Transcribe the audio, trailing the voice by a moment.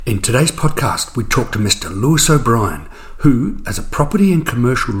In today's podcast, we talk to Mr. Lewis O'Brien, who, as a property and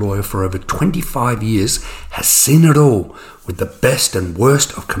commercial lawyer for over 25 years, has seen it all with the best and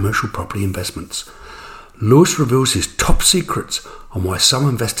worst of commercial property investments. Lewis reveals his top secrets on why some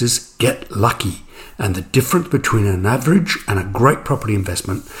investors get lucky and the difference between an average and a great property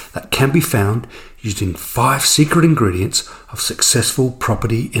investment that can be found using 5 secret ingredients of successful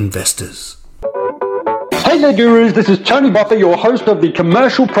property investors. Hey there, gurus. This is Tony Buffer, your host of the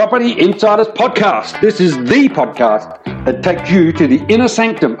Commercial Property Insiders Podcast. This is the podcast that takes you to the inner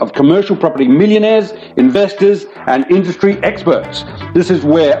sanctum of commercial property millionaires, investors, and industry experts. This is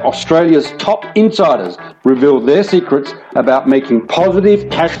where Australia's top insiders reveal their secrets about making positive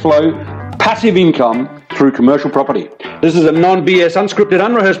cash flow, passive income through commercial property. This is a non-BS, unscripted,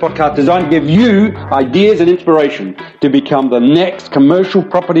 unrehearsed podcast designed to give you ideas and inspiration to become the next commercial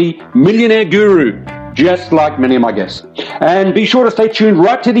property millionaire guru, just like many of my guests. And be sure to stay tuned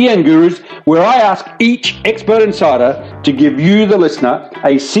right to the end, gurus, where I ask each expert insider to give you, the listener,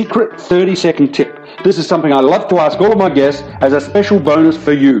 a secret 30-second tip. This is something I love to ask all of my guests as a special bonus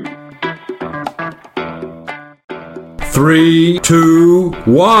for you. 3, 2,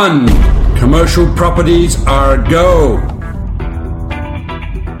 1. Commercial properties are go.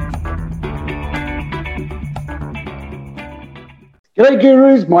 G'day,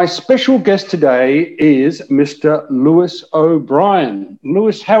 gurus. My special guest today is Mr. Lewis O'Brien.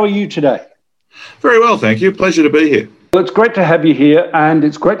 Lewis, how are you today? Very well, thank you. Pleasure to be here. Well, it's great to have you here, and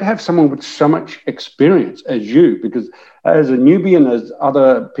it's great to have someone with so much experience as you, because as a newbie and as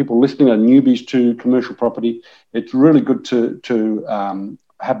other people listening are newbies to commercial property, it's really good to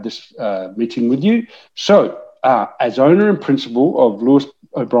have this meeting with you. So, as owner and principal of Lewis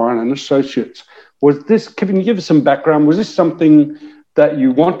O'Brien and Associates, can you give us some background? Was this something that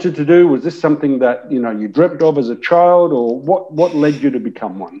you wanted to do? Was this something that you dreamt of as a child, or what led you to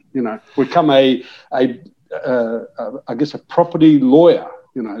become one? Become a property lawyer.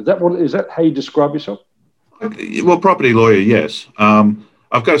 Is that how you describe yourself? Well, property lawyer, yes. I've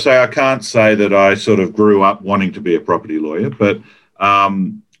got to say I can't say that I sort of grew up wanting to be a property lawyer, but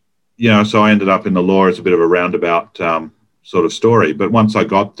so I ended up in the law as a bit of a roundabout sort of story. But once I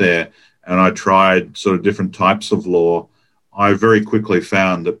got there and I tried sort of different types of law, I very quickly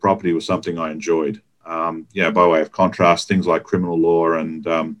found that property was something I enjoyed. By way of contrast, things like criminal law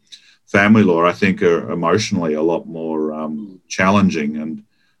and family law, I think, are emotionally a lot more challenging and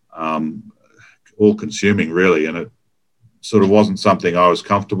all-consuming, really. And it sort of wasn't something I was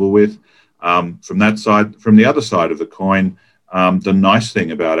comfortable with. From the other side of the coin, the nice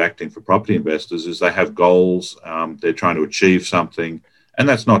thing about acting for property investors is they have goals. They're trying to achieve something. And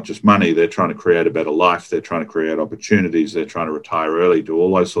that's not just money. They're trying to create a better life. They're trying to create opportunities. They're trying to retire early, do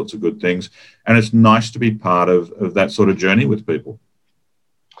all those sorts of good things. And it's nice to be part of that sort of journey with people.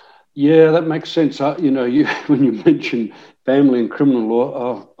 Yeah, that makes sense. When you mentioned family and criminal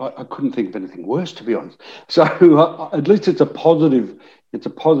law, I couldn't think of anything worse, to be honest. So at least it's a positive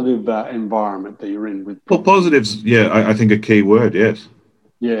environment that you're in. Well, positives, I think a key word, yes.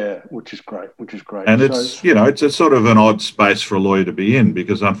 Yeah, which is great. And it's a sort of an odd space for a lawyer to be in,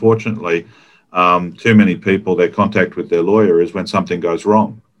 because unfortunately, too many people, their contact with their lawyer is when something goes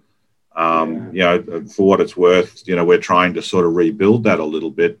wrong. For what it's worth, we're trying to sort of rebuild that a little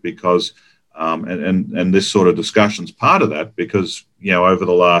bit because, and this sort of discussion's part of that, because, over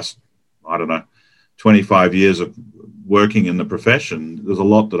the last, 25 years of working in the profession, there's a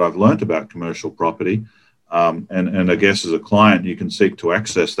lot that I've learnt about commercial property. And I guess as a client, you can seek to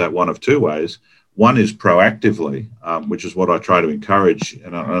access that one of two ways. One is proactively, which is what I try to encourage,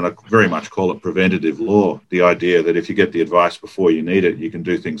 and I very much call it preventative law, the idea that if you get the advice before you need it, you can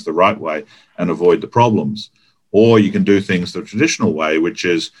do things the right way and avoid the problems. Or you can do things the traditional way, which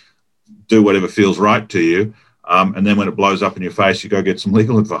is do whatever feels right to you, and then when it blows up in your face, you go get some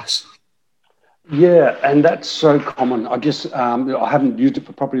legal advice. Yeah, and that's so common. I guess I haven't used it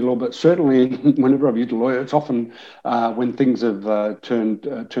for property law, but certainly whenever I've used a lawyer, it's often when things have turned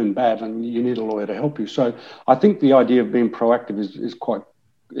bad and you need a lawyer to help you. So I think the idea of being proactive is quite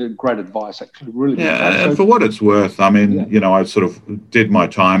great advice, actually. Really good advice. And for what it's worth, I sort of did my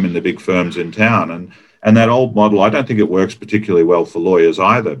time in the big firms in town, and that old model, I don't think it works particularly well for lawyers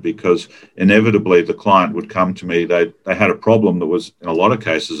either, because inevitably the client would come to me, they had a problem that was in a lot of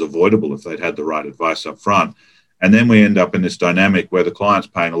cases avoidable if they'd had the right advice up front. And then we end up in this dynamic where the client's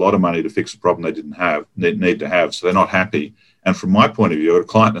paying a lot of money to fix a problem they need to have, so they're not happy. And from my point of view, a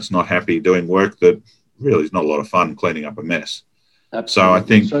client that's not happy doing work that really is not a lot of fun cleaning up a mess. Absolutely. So I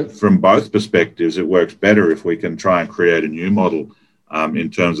think from both perspectives, it works better if we can try and create a new model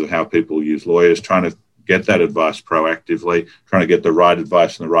in terms of how people use lawyers, trying to get that advice proactively, trying to get the right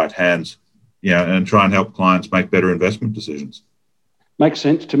advice in the right hands, and try and help clients make better investment decisions. Makes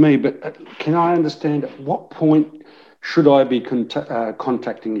sense to me, but can I understand at what point should I be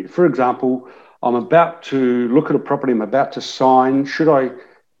contacting you? For example, I'm about to look at a property, I'm about to sign. Should I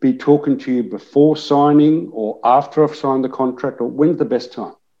be talking to you before signing or after I've signed the contract, or when's the best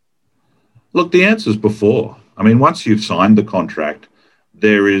time? Look, the answer's before. I mean, once you've signed the contract,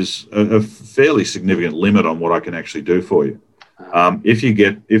 there is a fairly significant limit on what I can actually do for you.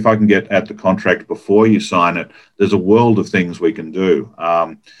 If I can get at the contract before you sign it, there's a world of things we can do.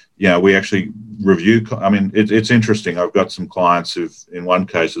 We actually review. I mean, it's interesting. I've got some clients who've, in one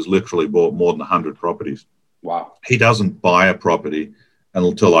case, has literally bought more than 100 properties. Wow. He doesn't buy a property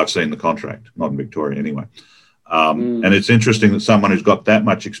until I've seen the contract, not in Victoria anyway. And it's interesting that someone who's got that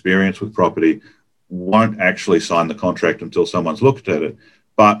much experience with property won't actually sign the contract until someone's looked at it.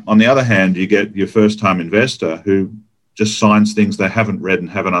 But on the other hand, you get your first-time investor who just signs things they haven't read and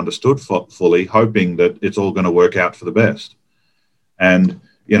haven't understood fully, hoping that it's all going to work out for the best. And,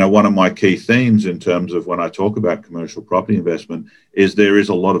 one of my key themes in terms of when I talk about commercial property investment is there is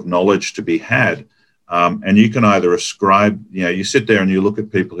a lot of knowledge to be had. And you can either ascribe, you sit there and you look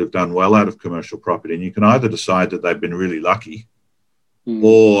at people who've done well out of commercial property, and you can either decide that they've been really lucky,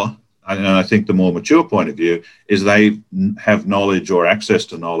 or, and I think the more mature point of view is they have knowledge or access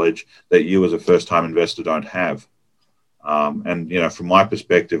to knowledge that you as a first-time investor don't have. And, from my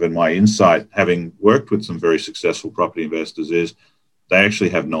perspective and my insight, having worked with some very successful property investors, is they actually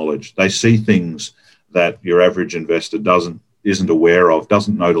have knowledge. They see things that your average investor isn't aware of,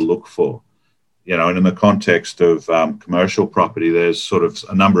 doesn't know to look for. And in the context of commercial property, there's sort of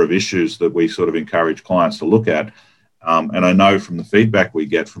a number of issues that we sort of encourage clients to look at. And I know from the feedback we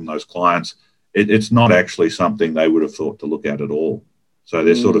get from those clients, it's not actually something they would have thought to look at all. So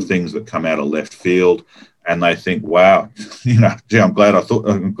there's sort of things that come out of left field, and they think, wow, I'm glad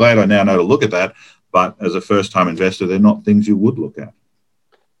I now know to look at that. But as a first-time investor, they're not things you would look at.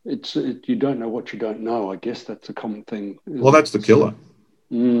 You don't know what you don't know. I guess that's a common thing. Well, that's the killer.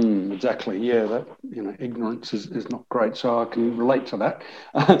 Exactly. Yeah, that ignorance is not great. So I can relate to that.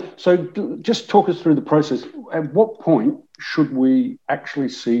 So just talk us through the process. At what point should we actually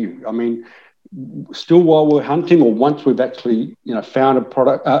see you? I mean, still while we're hunting, or once we've actually found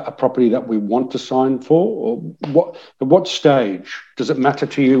a property that we want to sign for, or at what stage does it matter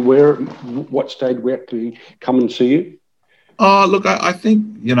to you? What stage we actually come and see you? Look, I think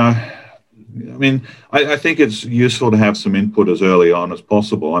I think it's useful to have some input as early on as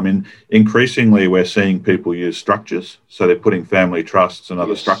possible. I mean, increasingly we're seeing people use structures, so they're putting family trusts and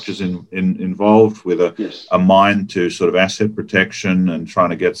other structures involved with a mind to sort of asset protection and trying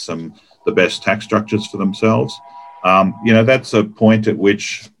to get the best tax structures for themselves. That's a point at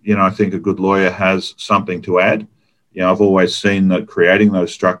which, I think a good lawyer has something to add. I've always seen that creating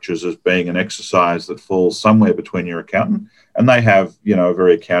those structures as being an exercise that falls somewhere between your accountant, and they have, a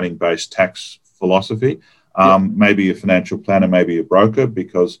very accounting-based tax philosophy, maybe a financial planner, maybe a broker,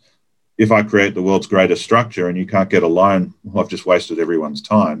 because if I create the world's greatest structure and you can't get a loan, well, I've just wasted everyone's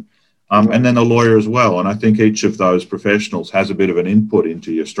time. And then a lawyer as well. And I think each of those professionals has a bit of an input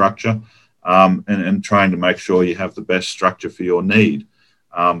into your structure, and trying to make sure you have the best structure for your need.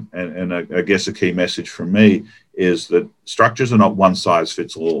 And I guess a key message from me is that structures are not one size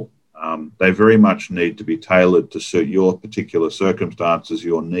fits all. They very much need to be tailored to suit your particular circumstances,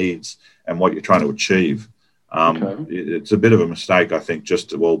 your needs, and what you're trying to achieve. It's a bit of a mistake, I think, just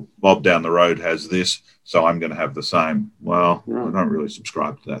to, Bob down the road has this, so I'm going to have the same. Well, I don't really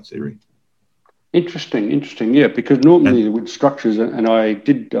subscribe to that theory. Interesting. Yeah, because normally with structures, and I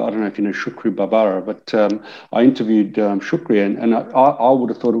don't know if you know Shukri Babara, but I interviewed Shukri, and I would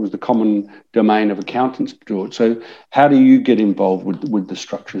have thought it was the common domain of accountants to do it. So how do you get involved with the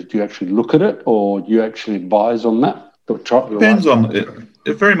structures? Do you actually look at it, or do you actually advise on that?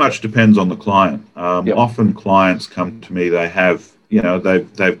 It very much depends on the client. Often clients come to me, they have,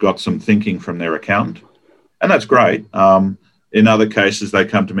 they've got some thinking from their accountant, and that's great. In other cases, they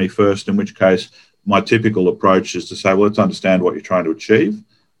come to me first, in which case my typical approach is to say, well, let's understand what you're trying to achieve.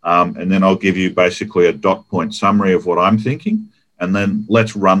 And then I'll give you basically a dot point summary of what I'm thinking. And then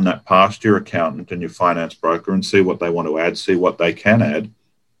let's run that past your accountant and your finance broker and see what they want to add, see what they can add.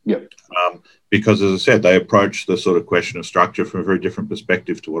 Because, as I said, they approach the sort of question of structure from a very different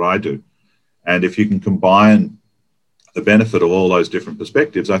perspective to what I do. And if you can combine the benefit of all those different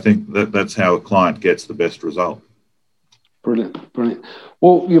perspectives, I think that's how a client gets the best result. Brilliant.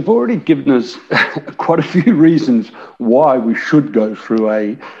 Well, you've already given us quite a few reasons why we should go through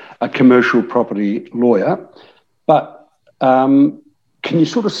a commercial property lawyer. But can you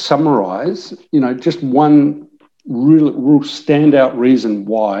sort of summarise, just one real standout reason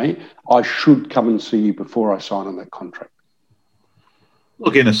why I should come and see you before I sign on that contract?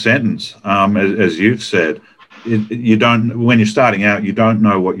 Look, in a sentence, as you've said, you don't. When you're starting out, you don't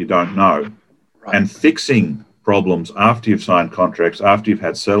know what you don't know, right. And fixing problems after you've signed contracts, after you've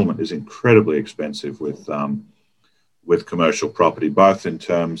had settlement, is incredibly expensive with commercial property, both in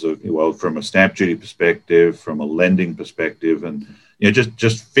terms of, from a stamp duty perspective, from a lending perspective, and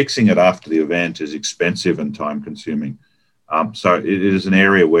just fixing it after the event is expensive and time consuming. So it is an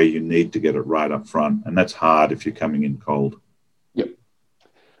area where you need to get it right up front, and that's hard if you're coming in cold. Yep,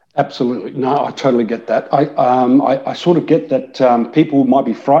 absolutely. No, I totally get that. I sort of get that people might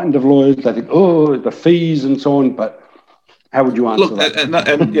be frightened of lawyers. They think, oh, the fees and so on. But how would you answer that? And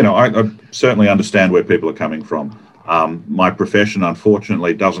I certainly understand where people are coming from. My profession,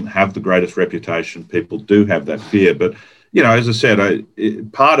 unfortunately, doesn't have the greatest reputation. People do have that fear. But, as I said,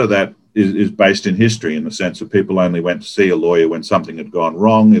 part of that is based in history, in the sense that people only went to see a lawyer when something had gone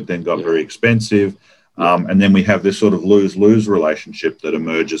wrong. It then got very expensive. And then we have this sort of lose-lose relationship that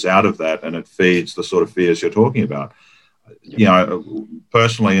emerges out of that, and it feeds the sort of fears you're talking about.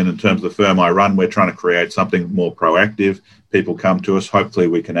 Personally, and in terms of the firm I run, we're trying to create something more proactive. People come to us. Hopefully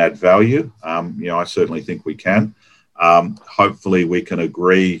we can add value. I certainly think we can. Hopefully we can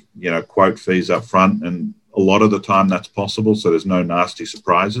agree, quote fees up front, and a lot of the time that's possible, so there's no nasty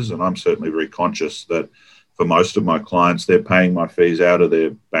surprises. And I'm certainly very conscious that for most of my clients, they're paying my fees out of their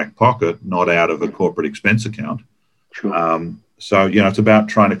back pocket, not out of a corporate expense account. Sure. So, it's about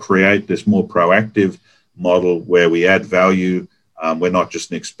trying to create this more proactive model where we add value. We're not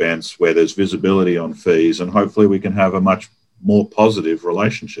just an expense, where there's visibility on fees, and hopefully we can have a much more positive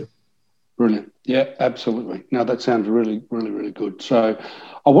relationship. Brilliant. Yeah, absolutely. No, that sounds really, really, really good. So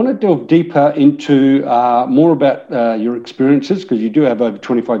I want to delve deeper into more about your experiences, because you do have over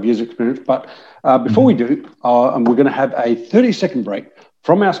 25 years experience. But before we do, we're going to have a 30-second break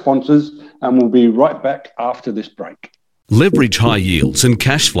from our sponsors, and we'll be right back after this break. Leverage high yields and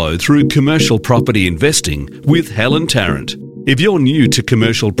cash flow through commercial property investing with Helen Tarrant. If you're new to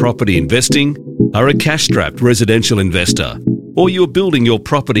commercial property investing, are a cash-strapped residential investor, or you're building your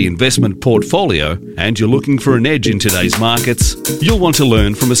property investment portfolio and you're looking for an edge in today's markets, you'll want to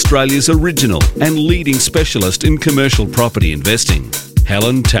learn from Australia's original and leading specialist in commercial property investing,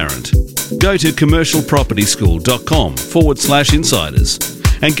 Helen Tarrant. Go to commercialpropertyschool.com/insiders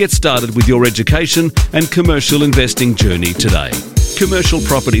and get started with your education and commercial investing journey today.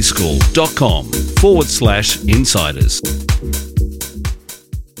 commercialpropertyschool.com/insiders.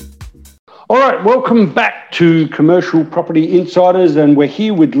 All right, welcome back to Commercial Property Insiders, and we're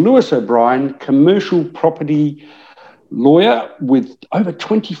here with Lewis O'Brien, commercial property lawyer with over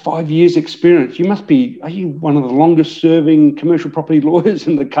 25 years experience. Are you one of the longest serving commercial property lawyers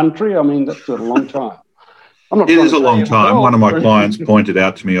in the country? I mean, that's a long time. It is a long time. One of my clients pointed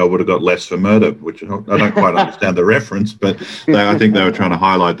out to me I would have got less for murder, which I don't quite understand the reference, but I think they were trying to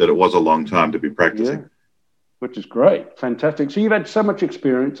highlight that it was a long time to be practicing. Yeah, which is great. Fantastic. So you've had so much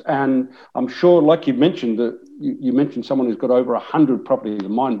experience, and I'm sure, like you mentioned, that you mentioned someone who's got over 100 properties. The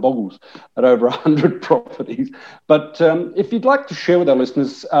mind boggles at over 100 properties. But if you'd like to share with our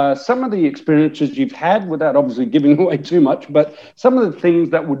listeners some of the experiences you've had, without obviously giving away too much, but some of the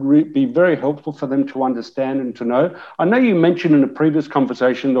things that would be very helpful for them to understand and to know. I know you mentioned in a previous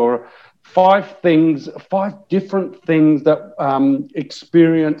conversation there are 5 different things that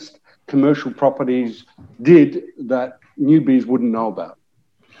experienced commercial properties did that newbies wouldn't know about.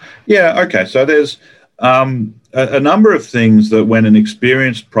 Yeah, okay. So there's a number of things that when an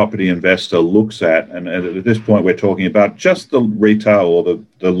experienced property investor looks at, and at this point we're talking about just the retail or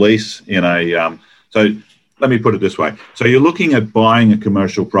the lease in a, so let me put it this way. So you're looking at buying a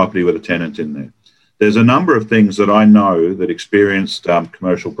commercial property with a tenant in there. There's a number of things that I know that experienced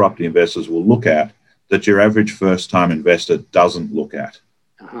commercial property investors will look at that your average first-time investor doesn't look at.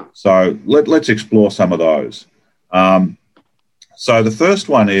 So let's explore some of those. So the first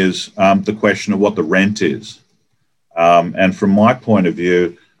one is the question of what the rent is. And from my point of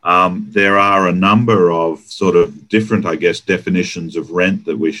view, there are a number of sort of different, definitions of rent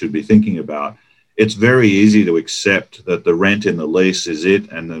that we should be thinking about. It's very easy to accept that the rent in the lease is it,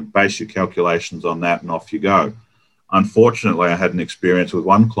 and then base your calculations on that and off you go. Unfortunately, I had an experience with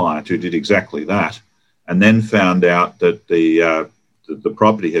one client who did exactly that, and then found out that the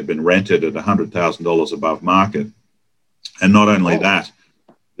property had been rented at $100,000 above market. And not only that,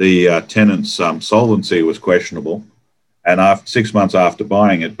 the tenant's solvency was questionable. And 6 months after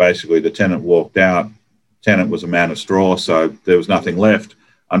buying it, basically the tenant walked out. Tenant was a man of straw, so there was nothing left.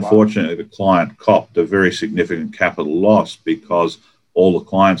 Unfortunately, the client copped a very significant capital loss because all the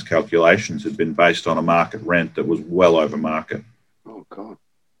clients' calculations had been based on a market rent that was well over market. Oh, God.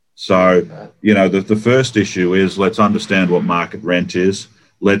 So, the first issue is let's understand what market rent is.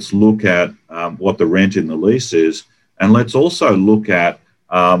 Let's look at what the rent in the lease is. And let's also look at,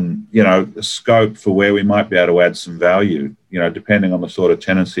 the scope for where we might be able to add some value, depending on the sort of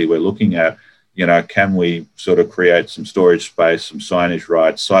tenancy we're looking at. Can we sort of create some storage space, some signage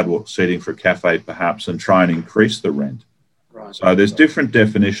rights, sidewalk seating for a cafe perhaps, and try and increase the rent? Right. So there's different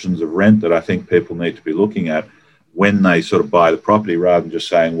definitions of rent that I think people need to be looking at when they sort of buy the property, rather than just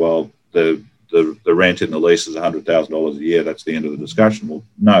saying, well, the rent in the lease is $100,000 a year. That's the end of the discussion. Well,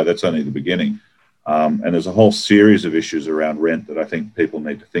 no, that's only the beginning. And there's a whole series of issues around rent that I think people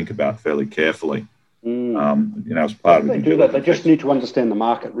need to think about fairly carefully. As part of it. They do that. They just need to understand the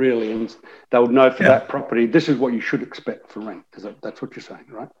market, really, and they would know for that property, this is what you should expect for rent. That's what you're saying,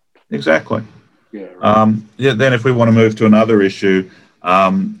 right? Exactly. Yeah. Right. Then if we want to move to another issue,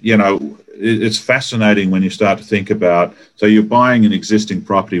 it's fascinating when you start to think about, so you're buying an existing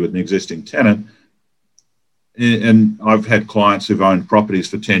property with an existing tenant, and I've had clients who've owned properties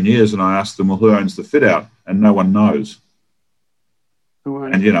for 10 years, and I ask them, well, who owns the fit out? And no one knows.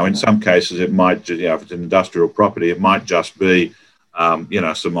 And, in some cases, it might, if it's an industrial property, it might just be,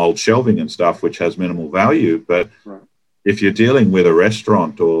 some old shelving and stuff, which has minimal value. But if you're dealing with a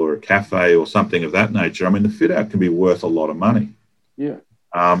restaurant or a cafe or something of that nature, the fit out can be worth a lot of money. Yeah.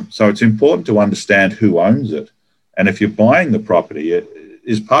 So it's important to understand who owns it. And if you're buying the property, it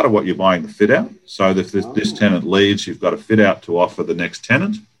is part of what you're buying the fit out. So that if this tenant leaves, you've got a fit out to offer the next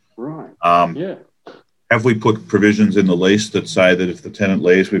tenant. Right. Have we put provisions in the lease that say that if the tenant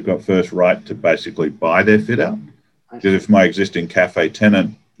leaves, we've got first right to basically buy their fit out? Because if my existing cafe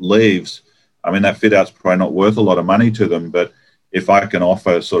tenant leaves, that fit out's probably not worth a lot of money to them. But if I can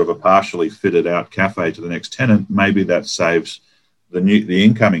offer sort of a partially fitted out cafe to the next tenant, maybe that saves the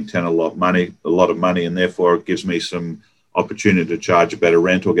incoming tenant a lot of money, and therefore it gives me some opportunity to charge a better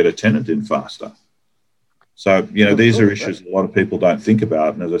rent or get a tenant in faster. So, these are issues a lot of people don't think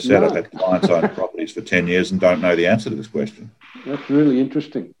about. And as I said, I've had clients own properties for 10 years and don't know the answer to this question. That's really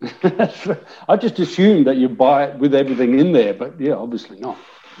interesting. I just assumed that you buy it with everything in there, but obviously not.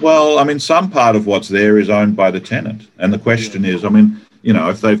 Well, some part of what's there is owned by the tenant. And the question is,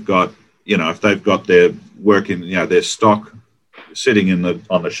 if they've got their work in, their stock sitting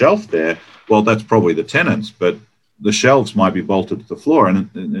on the shelf there, well, that's probably the tenant's, but the shelves might be bolted to the floor, and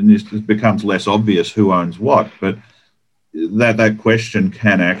it becomes less obvious who owns what. But that question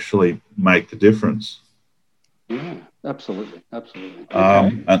can actually make the difference. Yeah, absolutely. Okay.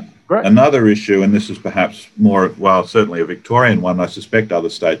 Another issue, and this is perhaps certainly a Victorian one, I suspect other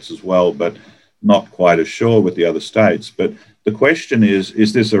states as well, but not quite as sure with the other states. But the question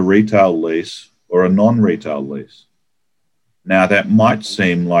is this a retail lease or a non-retail lease? Now, that might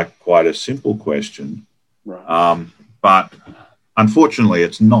seem like quite a simple question. Right. But unfortunately,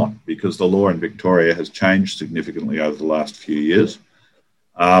 it's not, because the law in Victoria has changed significantly over the last few years.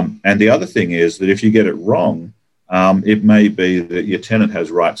 And the other thing is that if you get it wrong, it may be that your tenant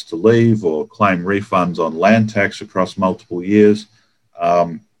has rights to leave or claim refunds on land tax across multiple years.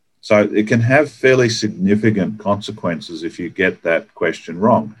 So it can have fairly significant consequences if you get that question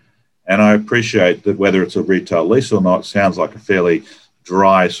wrong. And I appreciate that whether it's a retail lease or not sounds like a fairly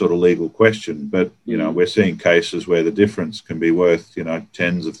dry sort of legal question, but we're seeing cases where the difference can be worth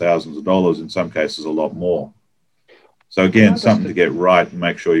tens of thousands of dollars, in some cases a lot more. So again, something to get right and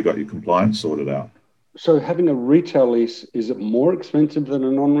make sure you got your compliance sorted out. So having a retail lease, is it more expensive than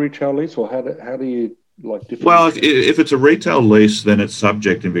a non-retail lease, or how do you different? Well, if it's a retail lease, then it's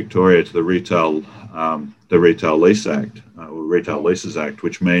subject in Victoria to the Retail Lease Act or Retail Leases Act,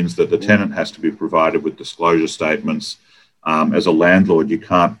 which means that the tenant has to be provided with disclosure statements. As a landlord, you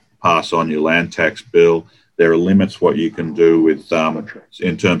can't pass on your land tax bill. There are limits what you can do with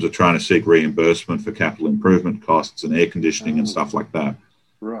in terms of trying to seek reimbursement for capital improvement costs and air conditioning and stuff like that.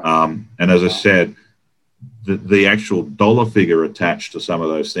 Right. And as I said, the actual dollar figure attached to some of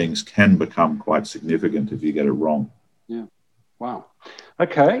those things can become quite significant if you get it wrong. Yeah. Wow.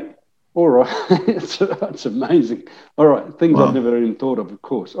 Okay. All right. That's amazing. All right. Things I've never even thought of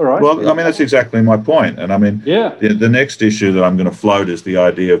course. All right. Well, that's exactly my point. And the next issue that I'm going to float is the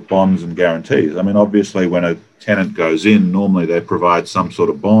idea of bonds and guarantees. Obviously, when a tenant goes in, normally they provide some sort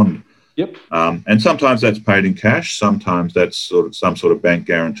of bond. Yep. And sometimes that's paid in cash. Sometimes that's some sort of bank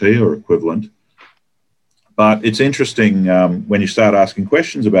guarantee or equivalent. But it's interesting when you start asking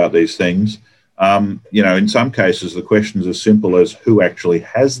questions about these things. In some cases, the question is as simple as who actually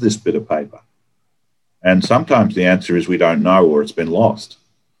has this bit of paper? And sometimes the answer is we don't know, or it's been lost.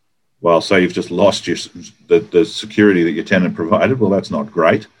 well, say you've just lost the security that your tenant provided. Well, that's not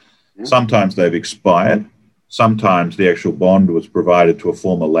great. Yeah. Sometimes they've expired. Sometimes the actual bond was provided to a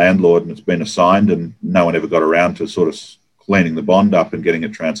former landlord and it's been assigned and no one ever got around to sort of cleaning the bond up and getting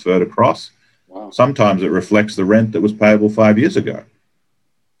it transferred across. Wow. Sometimes it reflects the rent that was payable 5 years ago.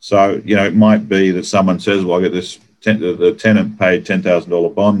 So, it might be that someone says, well, I get this, the tenant paid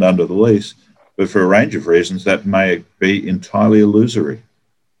 $10,000 bond under the lease, but for a range of reasons, that may be entirely illusory.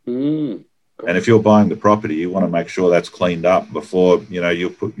 Mm. And if you're buying the property, you want to make sure that's cleaned up before, you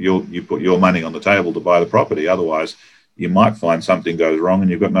put your money on the table to buy the property. Otherwise, you might find something goes wrong and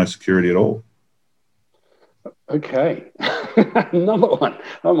you've got no security at all. Okay. Another one.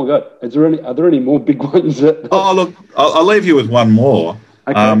 Oh my God. Are there any more big ones? Oh, look, I'll leave you with one more.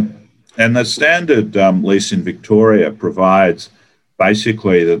 Okay. And the standard lease in Victoria provides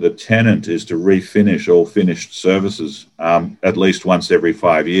basically that the tenant is to refinish all finished services at least once every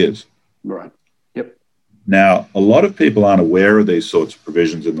 5 years. Right. Yep. Now, a lot of people aren't aware of these sorts of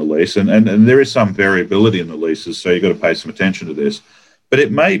provisions in the lease, and there is some variability in the leases, so you've got to pay some attention to this. But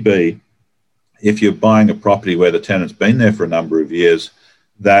it may be, if you're buying a property where the tenant's been there for a number of years,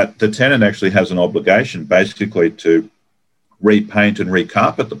 that the tenant actually has an obligation basically to repaint and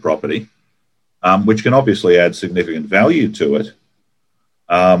recarpet the property, which can obviously add significant value to it.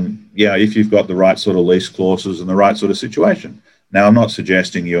 If you've got the right sort of lease clauses and the right sort of situation. Now, I'm not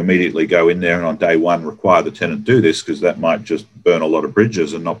suggesting you immediately go in there and on day one require the tenant do this, because that might just burn a lot of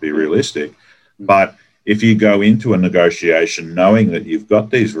bridges and not be realistic. But if you go into a negotiation knowing that you've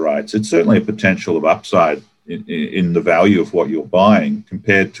got these rights, it's certainly a potential of upside in the value of what you're buying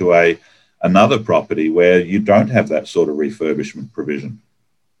compared to another property where you don't have that sort of refurbishment provision.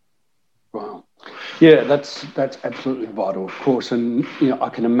 Wow. Yeah, that's absolutely vital, of course. And, I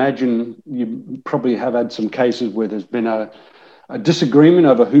can imagine you probably have had some cases where there's been a disagreement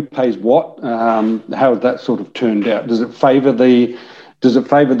over who pays what. How has that sort of turned out? Does it favour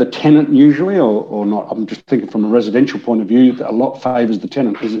the tenant usually or not? I'm just thinking from a residential point of view, that a lot favours the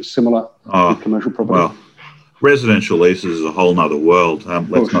tenant. Is it similar to commercial property? Well, residential leases is a whole nother world.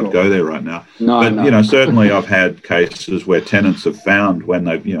 Let's not go there right now. No. Certainly I've had cases where tenants have found when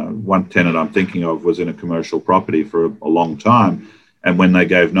they've, one tenant I'm thinking of was in a commercial property for a long time. And when they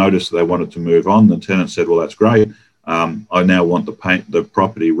gave notice they wanted to move on, the tenant said, well, that's great. I now want the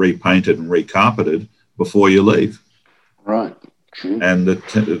property repainted and recarpeted before you leave. Right. True. And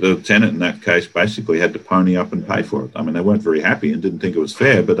the tenant in that case basically had to pony up and pay for it. I mean, they weren't very happy and didn't think it was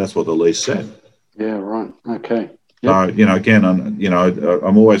fair, but that's what the lease said. Yeah, right. Okay. Yep. So, again,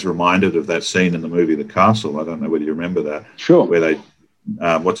 I'm always reminded of that scene in the movie The Castle. I don't know whether you remember that. Sure. Where they,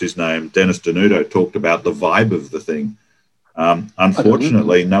 what's his name? Dennis Denuto talked about the vibe of the thing.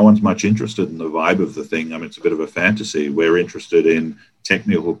 Unfortunately, no one's much interested in the vibe of the thing. I mean, it's a bit of a fantasy. We're interested in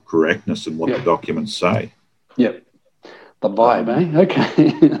technical correctness and what the documents say. Yep. The vibe,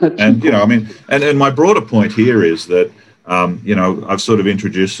 Okay. And, and my broader point here is that, I've sort of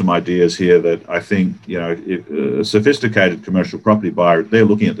introduced some ideas here that I think, if a sophisticated commercial property buyer, they're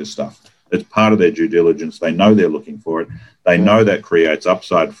looking at this stuff. It's part of their due diligence. They know they're looking for it. They know that creates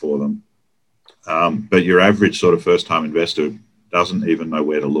upside for them. But your average sort of first-time investor doesn't even know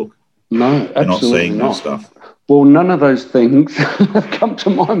where to look. No, absolutely They're not seeing that stuff. Well, none of those things have come to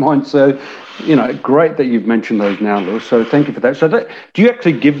my mind. So, great that you've mentioned those now, Lewis. So thank you for that. So do you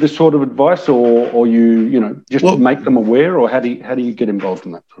actually give this sort of advice or you, just make them aware, or how do you get involved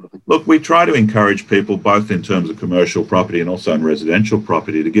in that sort of thing? Look, we try to encourage people both in terms of commercial property and also in residential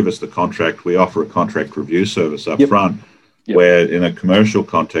property to give us the contract. We offer a contract review service up front where in a commercial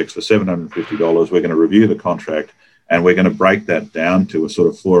context for $750, we're going to review the contract and we're going to break that down to a sort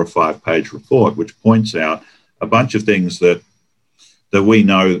of 4 or 5 page report, which points out a bunch of things that we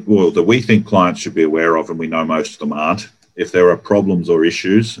know, that we think clients should be aware of, and we know most of them aren't. If there are problems or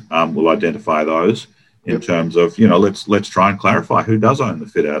issues, we'll identify those in terms of, let's try and clarify who does own the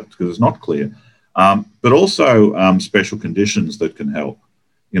fit out, because it's not clear. But also special conditions that can help.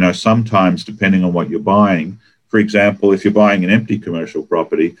 Sometimes depending on what you're buying, for example, if you're buying an empty commercial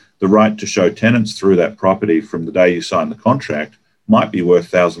property, the right to show tenants through that property from the day you sign the contract might be worth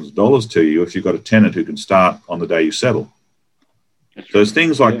thousands of dollars to you if you've got a tenant who can start on the day you settle. So there's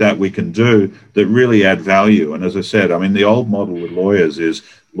things like that we can do that really add value. And as I said, the old model with lawyers is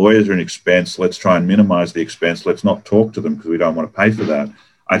lawyers are an expense. Let's try and minimize the expense. Let's not talk to them because we don't want to pay for that.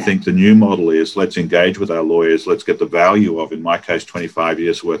 I think the new model is let's engage with our lawyers. Let's get the value of, in my case, 25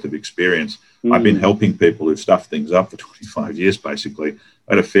 years worth of experience. I've been helping people who've stuffed things up for 25 years, basically.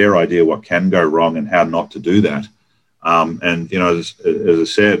 I had a fair idea what can go wrong and how not to do that. As I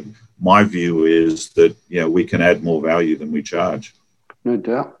said, my view is that, we can add more value than we charge. No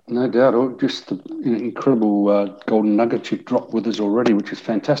doubt. Oh, just the incredible golden nugget you've dropped with us already, which is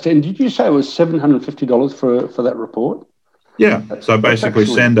fantastic. And did you say it was $750 for that report? Yeah. So basically,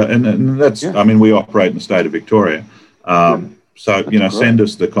 send and that's. Yeah. I mean, we operate in the state of Victoria. So great. Send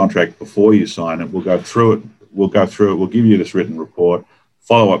us the contract before you sign it. We'll go through it. We'll give you this written report.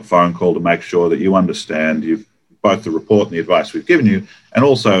 Follow-up phone call to make sure that you understand both the report and the advice we've given you, and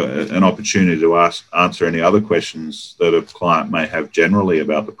also an opportunity to answer any other questions that a client may have generally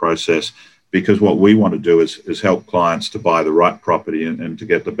about the process, because what we want to do is help clients to buy the right property and to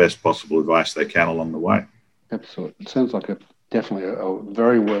get the best possible advice they can along the way. Absolutely. It sounds like definitely a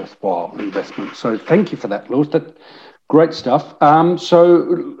very worthwhile investment. So thank you for that, Lewis. That's great stuff.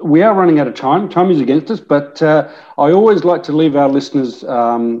 So we are running out of time. Time is against us, but I always like to leave our listeners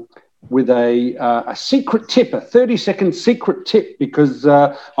with a secret tip, a 30-second secret tip, because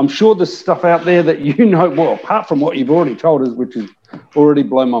I'm sure there's stuff out there that well, apart from what you've already told us, which has already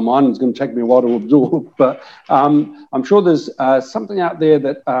blown my mind and it's going to take me a while to absorb, but I'm sure there's something out there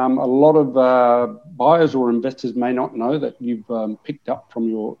that a lot of buyers or investors may not know that you've picked up from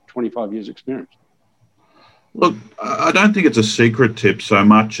your 25 years experience. Look, I don't think it's a secret tip so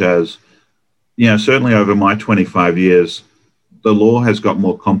much as, certainly over my 25 years, the law has got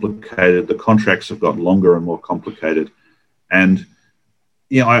more complicated. The contracts have got longer and more complicated. And,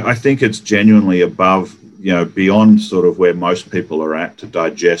 I think it's genuinely above, beyond sort of where most people are at to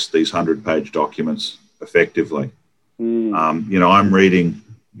digest these 100-page documents effectively. I'm reading,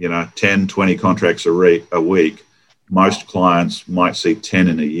 10, 20 contracts a week. Most clients might see 10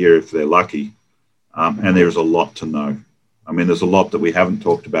 in a year if they're lucky. And there's a lot to know. I mean, there's a lot that we haven't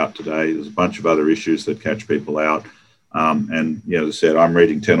talked about today. There's a bunch of other issues that catch people out. And, as I said, I'm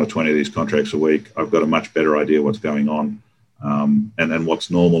reading 10 or 20 of these contracts a week. I've got a much better idea what's going on and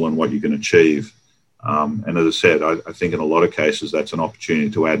what's normal and what you can achieve. And as I said, I think in a lot of cases, that's an opportunity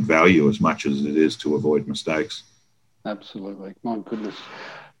to add value as much as it is to avoid mistakes. Absolutely. My goodness.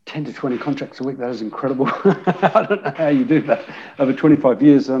 10 to 20 contracts a week, that is incredible. I don't know how you do that over 25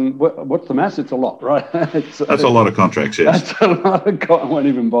 years. What's the mass? It's a lot, right? That's a lot of contracts, yes. That's a lot of I won't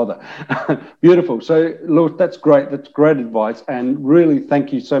even bother. Beautiful. So, Lewis, that's great. That's great advice. And really,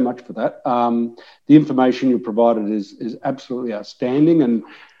 thank you so much for that. The information you provided is absolutely outstanding. And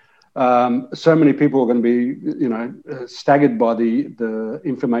so many people are going to be, staggered by the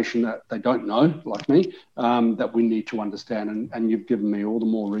information that they don't know, like me, that we need to understand. And you've given me all the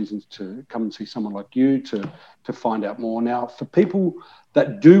more reasons to come and see someone like you to find out more. Now, for people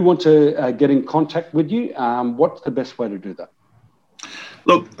that do want to get in contact with you, what's the best way to do that?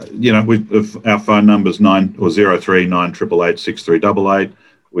 Look, our phone number's 03 988 6388.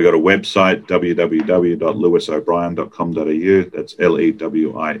 We got a website, www.lewisobrien.com.au. That's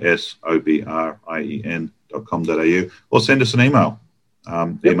lewisobrien.com.au. Or send us an email.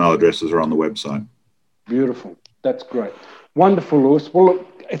 Email addresses are on the website. Beautiful. That's great. Wonderful, Lewis. Well, look,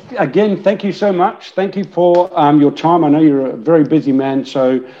 again, thank you so much. Thank you for your time. I know you're a very busy man,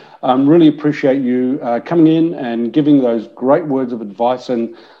 so really appreciate you coming in and giving those great words of advice.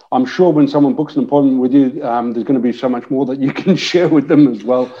 And I'm sure when someone books an appointment with you, there's going to be so much more that you can share with them as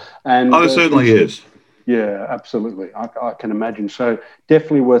well. And there certainly is. Yeah, absolutely. I can imagine. So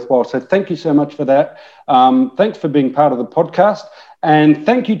definitely worthwhile. So thank you so much for that. Thanks for being part of the podcast. And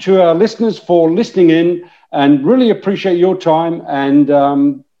thank you to our listeners for listening in, and really appreciate your time. And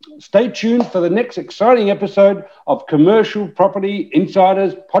stay tuned for the next exciting episode of Commercial Property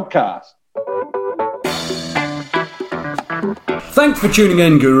Insiders Podcast. Thanks for tuning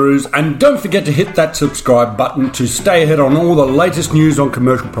in, Gurus, and don't forget to hit that subscribe button to stay ahead on all the latest news on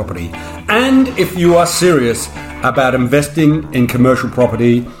commercial property. And if you are serious about investing in commercial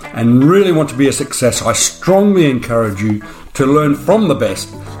property and really want to be a success, I strongly encourage you to learn from the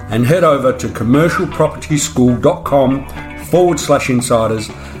best and head over to commercialpropertyschool.com/insiders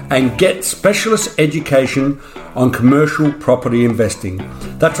and get specialist education on commercial property investing.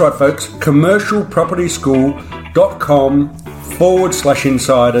 That's right, folks,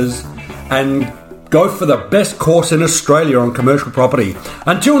 commercialpropertyschool.com/insiders, and go for the best course in Australia on commercial property.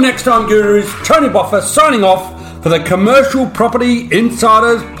 Until next time, Gurus, Tony Boffa signing off for the Commercial Property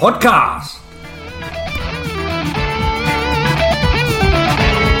Insiders Podcast.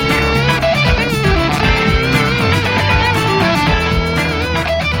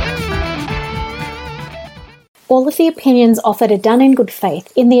 All of the opinions offered are done in good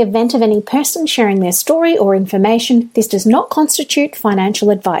faith. In the event of any person sharing their story or information, this does not constitute financial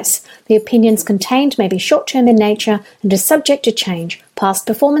advice. The opinions contained may be short-term in nature and are subject to change. Past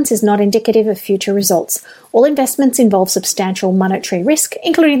performance is not indicative of future results. All investments involve substantial monetary risk,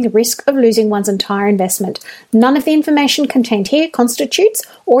 including the risk of losing one's entire investment. None of the information contained here constitutes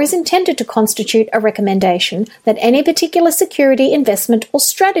or is intended to constitute a recommendation that any particular security, investment, or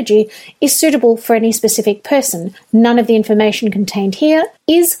strategy is suitable for any specific person. None of the information contained here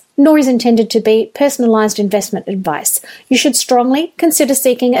is nor is intended to be personalized investment advice. You should strongly consider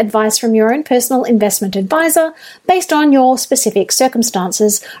seeking advice from your own personal investment advisor based on your specific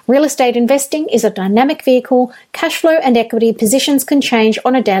circumstances. Real estate investing is a dynamic vehicle. Cash flow and equity positions can change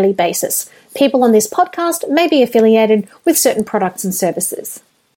on a daily basis. People on this podcast may be affiliated with certain products and services.